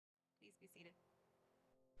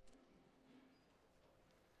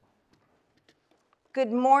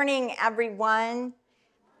Good morning, everyone.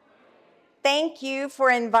 Thank you for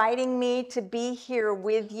inviting me to be here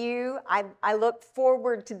with you. I look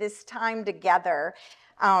forward to this time together.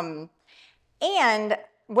 And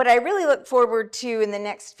what I really look forward to in the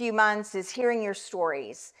next few months is hearing your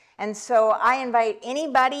stories. And so I invite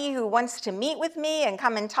anybody who wants to meet with me and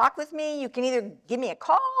come and talk with me. You can either give me a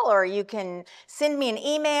call or you can send me an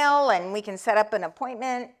email and we can set up an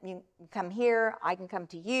appointment. You can come here, I can come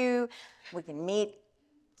to you. We can meet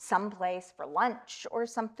someplace for lunch or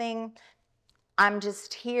something. I'm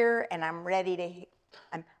just here and I'm ready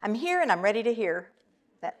to, I'm here and I'm ready to hear.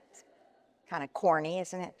 That's kind of corny,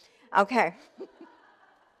 isn't it? Okay.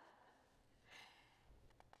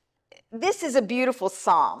 This is a beautiful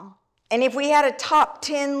psalm. And if we had a top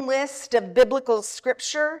 10 list of biblical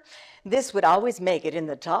scripture, this would always make it in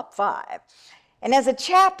the top 5. And as a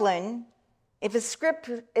chaplain, if a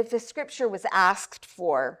scripture was asked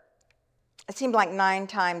for, it seemed like 9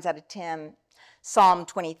 times out of 10, Psalm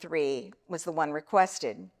 23 was the one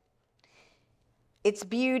requested. Its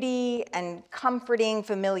beauty and comforting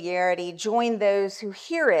familiarity join those who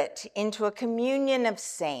hear it into a communion of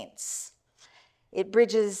saints. It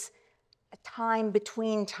bridges a time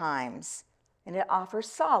between times, and it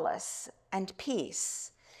offers solace and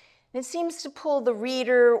peace. And it seems to pull the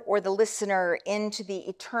reader or the listener into the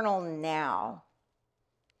eternal now.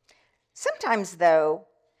 Sometimes, though,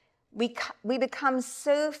 we become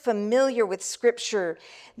so familiar with Scripture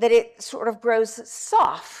that it sort of grows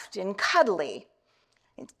soft and cuddly.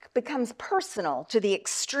 It becomes personal to the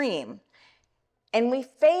extreme. And we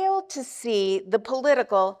fail to see the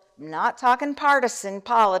political, I'm not talking partisan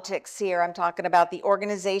politics here, I'm talking about the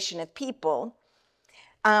organization of people,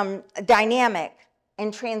 dynamic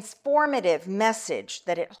and transformative message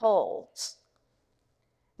that it holds.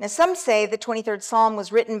 Now, some say the 23rd Psalm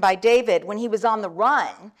was written by David when he was on the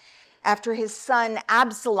run after his son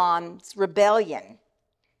Absalom's rebellion.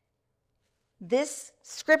 This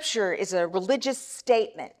scripture is a religious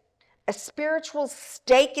statement, a spiritual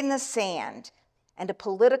stake in the sand, and a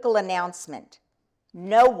political announcement.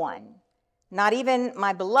 No one, not even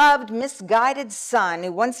my beloved, misguided son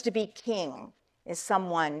who wants to be king, is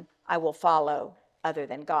someone I will follow other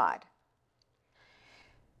than God.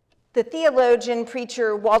 The theologian,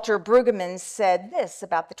 preacher Walter Brueggemann said this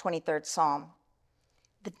about the 23rd Psalm.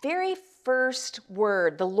 The very first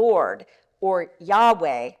word, the Lord, or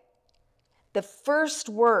Yahweh, the first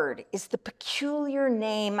word is the peculiar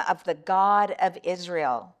name of the God of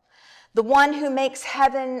Israel, the one who makes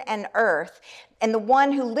heaven and earth, and the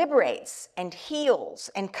one who liberates and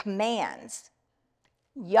heals and commands.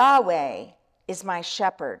 Yahweh is my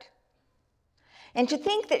shepherd. And to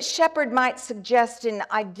think that shepherd might suggest an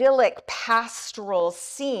idyllic pastoral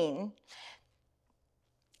scene,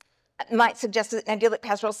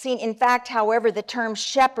 In fact, however, the term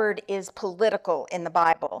shepherd is political in the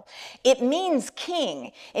Bible. It means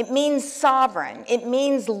king. It means sovereign. It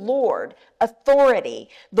means Lord, authority,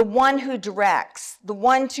 the one who directs, the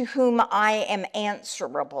one to whom I am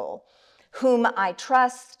answerable, whom I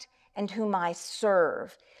trust and whom I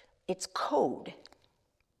serve. It's code.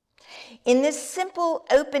 In this simple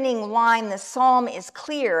opening line, the psalm is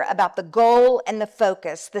clear about the goal and the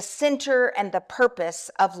focus, the center and the purpose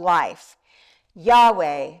of life.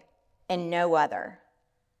 Yahweh and no other.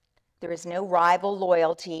 There is no rival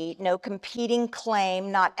loyalty, no competing claim,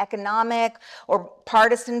 not economic or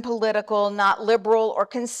partisan political, not liberal or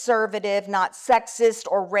conservative, not sexist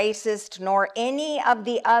or racist, nor any of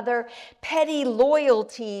the other petty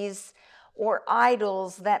loyalties or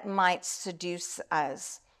idols that might seduce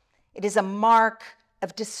us. It is a mark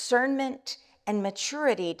of discernment and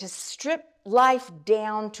maturity to strip life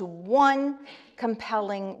down to one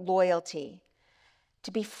compelling loyalty,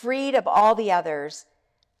 to be freed of all the others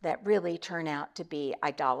that really turn out to be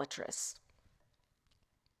idolatrous.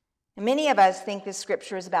 And many of us think this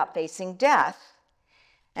scripture is about facing death.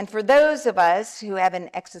 And for those of us who have an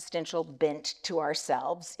existential bent to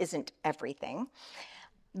ourselves, isn't everything.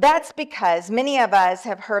 That's because many of us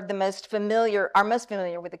have heard are most familiar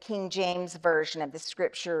with the King James version of the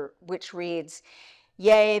scripture, which reads,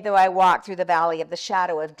 "Yea, though I walk through the valley of the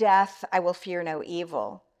shadow of death, I will fear no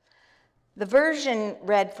evil." The version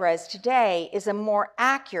read for us today is a more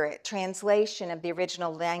accurate translation of the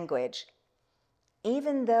original language.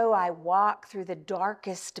 Even though I walk through the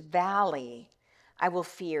darkest valley, I will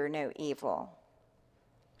fear no evil.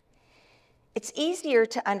 It's easier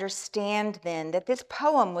to understand then that this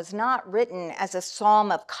poem was not written as a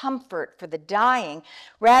psalm of comfort for the dying.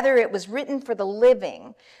 Rather, it was written for the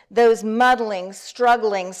living, those muddling,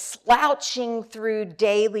 struggling, slouching through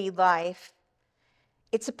daily life.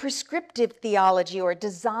 It's a prescriptive theology or a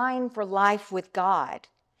design for life with God,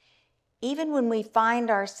 even when we find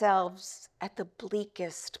ourselves at the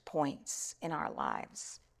bleakest points in our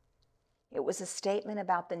lives. It was a statement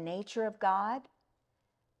about the nature of God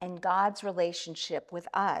and God's relationship with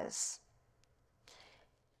us.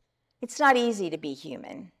 It's not easy to be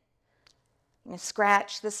human. You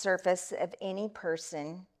scratch the surface of any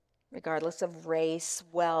person, regardless of race,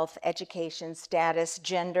 wealth, education, status,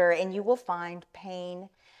 gender, and you will find pain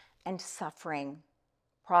and suffering,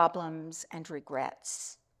 problems and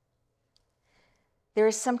regrets. There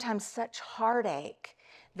is sometimes such heartache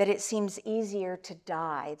that it seems easier to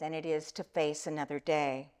die than it is to face another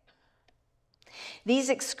day. These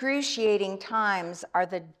excruciating times are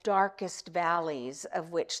the darkest valleys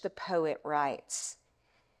of which the poet writes.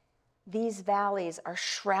 These valleys are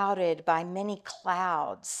shrouded by many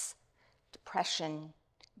clouds: depression,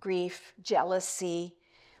 grief, jealousy,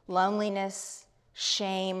 loneliness,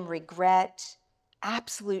 shame, regret,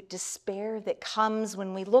 absolute despair that comes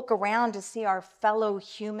when we look around to see our fellow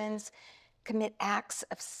humans commit acts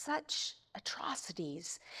of such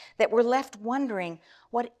atrocities that we're left wondering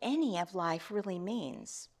what any of life really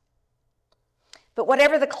means. But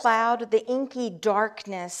whatever the cloud, the inky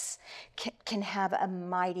darkness can have a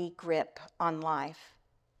mighty grip on life.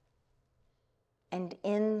 And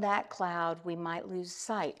in that cloud, we might lose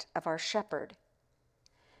sight of our shepherd.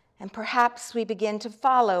 And perhaps we begin to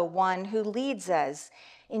follow one who leads us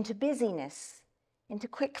into busyness, into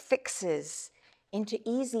quick fixes, into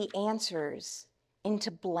easy answers,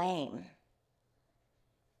 into blame.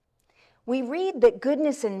 We read that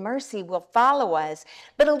goodness and mercy will follow us,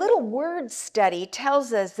 but a little word study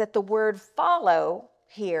tells us that the word follow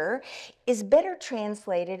here is better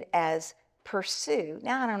translated as pursue.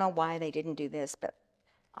 Now, I don't know why they didn't do this, but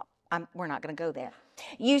we're not going to go there.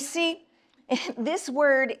 You see, this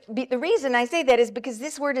word, the reason I say that is because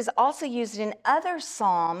this word is also used in other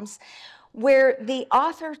Psalms where the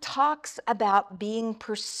author talks about being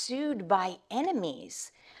pursued by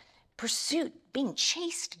enemies. Pursuit, being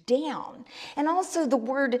chased down. And also the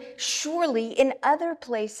word surely in other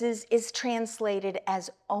places is translated as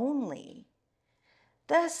only.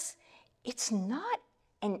 Thus, it's not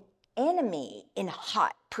an enemy in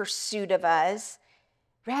hot pursuit of us.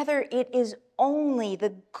 Rather, it is only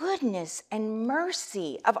the goodness and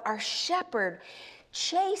mercy of our shepherd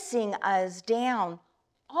chasing us down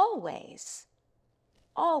always,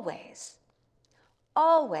 always,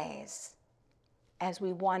 always, as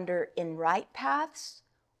we wander in right paths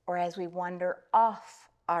or as we wander off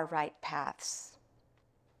our right paths.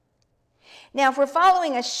 Now, if we're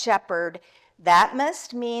following a shepherd, that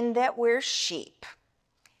must mean that we're sheep.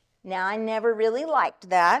 Now, I never really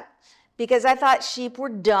liked that because I thought sheep were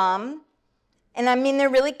dumb. And I mean, they're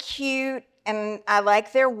really cute, and I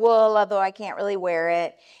like their wool, although I can't really wear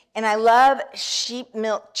it. And I love sheep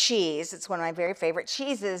milk cheese. It's one of my very favorite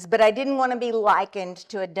cheeses, but I didn't want to be likened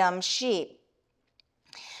to a dumb sheep.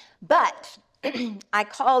 But I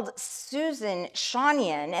called Susan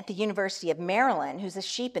Shawnian at the University of Maryland, who's a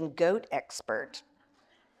sheep and goat expert.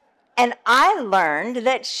 And I learned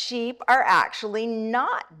that sheep are actually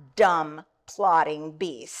not dumb, plodding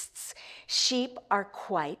beasts. Sheep are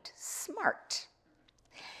quite smart.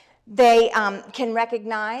 They can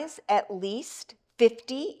recognize at least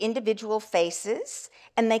 50 individual faces,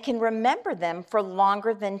 and they can remember them for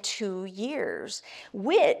longer than 2 years,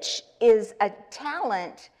 which is a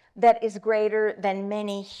talent that is greater than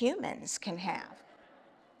many humans can have.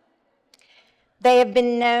 They have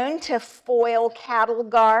been known to foil cattle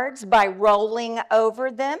guards by rolling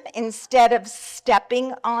over them instead of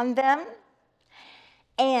stepping on them.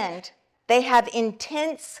 And they have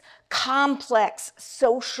intense, complex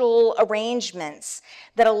social arrangements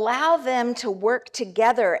that allow them to work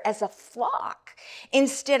together as a flock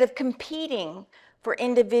instead of competing for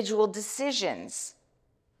individual decisions.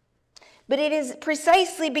 But it is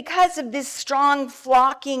precisely because of this strong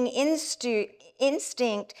flocking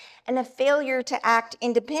instinct and a failure to act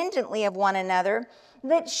independently of one another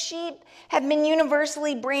that sheep have been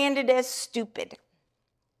universally branded as stupid.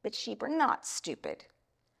 But sheep are not stupid.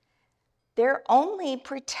 Their only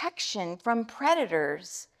protection from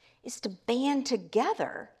predators is to band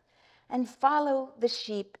together and follow the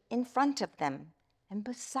sheep in front of them and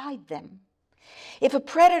beside them. If a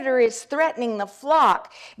predator is threatening the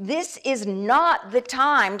flock, this is not the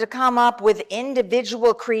time to come up with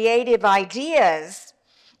individual creative ideas.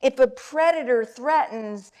 If a predator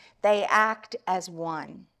threatens, they act as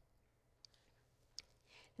one.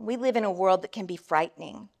 We live in a world that can be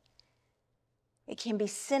frightening. It can be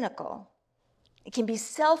cynical. It can be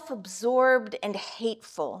self-absorbed and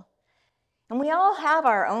hateful. And we all have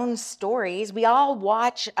our own stories. We all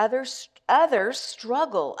watch others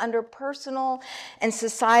struggle under personal and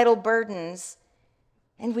societal burdens.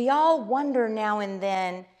 And we all wonder now and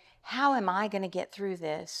then, how am I going to get through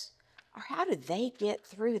this? Or how do they get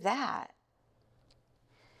through that?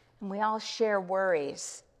 And we all share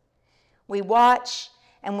worries. We watch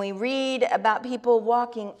and we read about people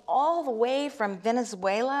walking all the way from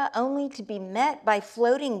Venezuela only to be met by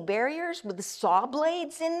floating barriers with saw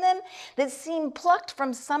blades in them that seem plucked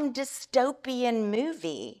from some dystopian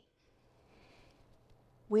movie.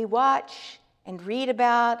 We watch and read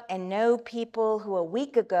about and know people who a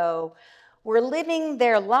week ago were living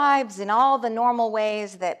their lives in all the normal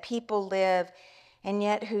ways that people live, and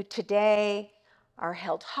yet who today are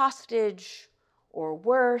held hostage or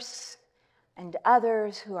worse, and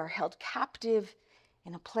others who are held captive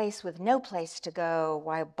in a place with no place to go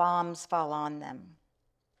while bombs fall on them.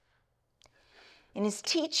 In his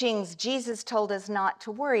teachings, Jesus told us not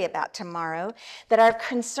to worry about tomorrow, that our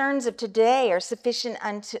concerns of today are sufficient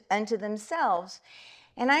unto themselves.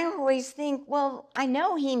 And I always think, well, I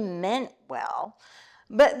know he meant well,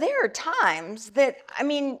 but there are times that,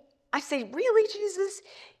 I say, really, Jesus?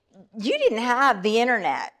 You didn't have the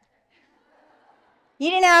internet. You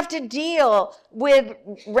didn't have to deal with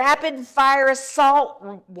rapid fire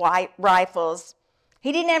assault rifles.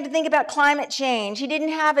 He didn't have to think about climate change. He didn't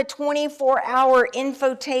have a 24-hour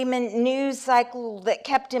infotainment news cycle that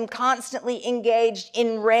kept him constantly engaged,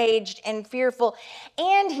 enraged, and fearful.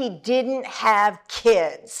 And he didn't have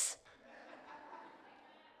kids.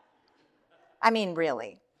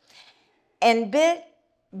 Really. And bit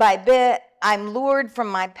by bit, I'm lured from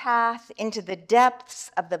my path into the depths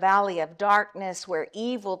of the valley of darkness where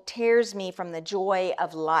evil tears me from the joy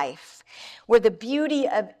of life, where the beauty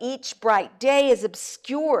of each bright day is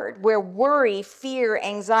obscured, where worry, fear,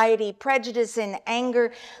 anxiety, prejudice, and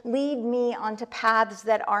anger lead me onto paths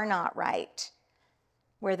that are not right,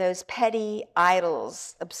 where those petty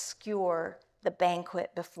idols obscure the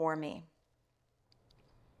banquet before me.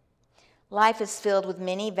 Life is filled with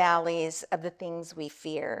many valleys of the things we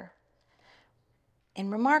fear. And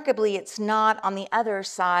remarkably, it's not on the other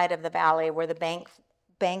side of the valley where the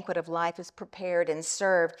banquet of life is prepared and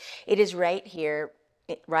served. It is right here,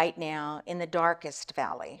 right now, in the darkest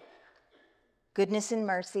valley. Goodness and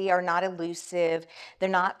mercy are not elusive. They're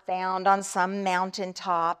not found on some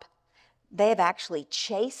mountaintop. They have actually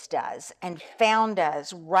chased us and found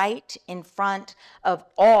us right in front of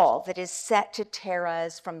all that is set to tear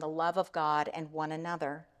us from the love of God and one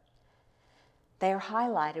another. They are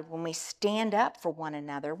highlighted when we stand up for one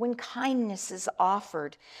another, when kindness is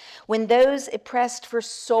offered, when those oppressed for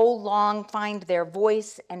so long find their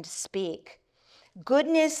voice and speak.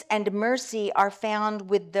 Goodness and mercy are found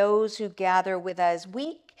with those who gather with us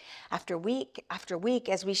week after week after week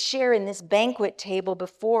as we share in this banquet table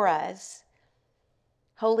before us.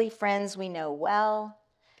 Holy friends we know well,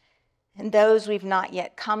 and those we've not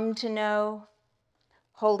yet come to know.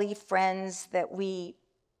 Holy friends that we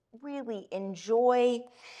really enjoy,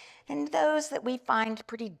 and those that we find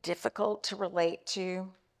pretty difficult to relate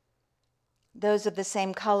to. Those of the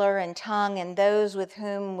same color and tongue, and those with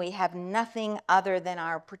whom we have nothing other than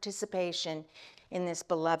our participation in this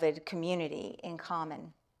beloved community in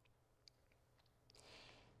common.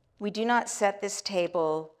 We do not set this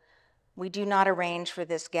table. We do not arrange for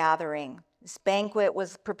this gathering. This banquet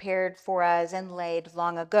was prepared for us and laid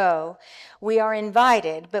long ago. We are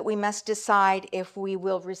invited, but we must decide if we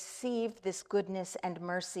will receive this goodness and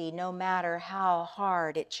mercy, no matter how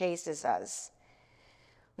hard it chases us.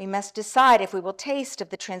 We must decide if we will taste of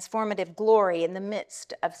the transformative glory in the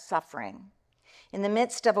midst of suffering, in the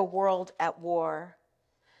midst of a world at war,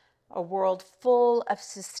 a world full of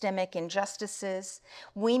systemic injustices.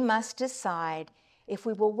 We must decide if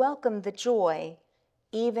we will welcome the joy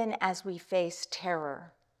even as we face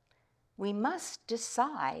terror. We must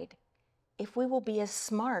decide if we will be as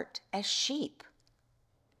smart as sheep.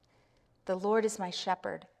 The Lord is my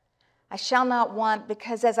shepherd. I shall not want,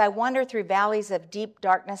 because as I wander through valleys of deep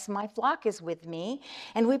darkness, my flock is with me,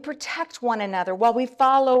 and we protect one another while we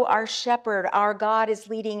follow our shepherd. Our God is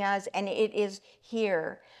leading us, and it is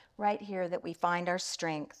here, right here, that we find our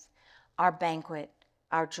strength, our banquet,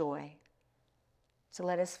 our joy. So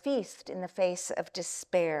let us feast in the face of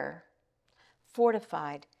despair,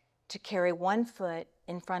 fortified to carry one foot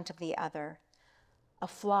in front of the other, a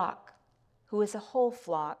flock who is a whole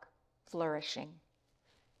flock flourishing.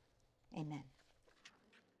 Amen.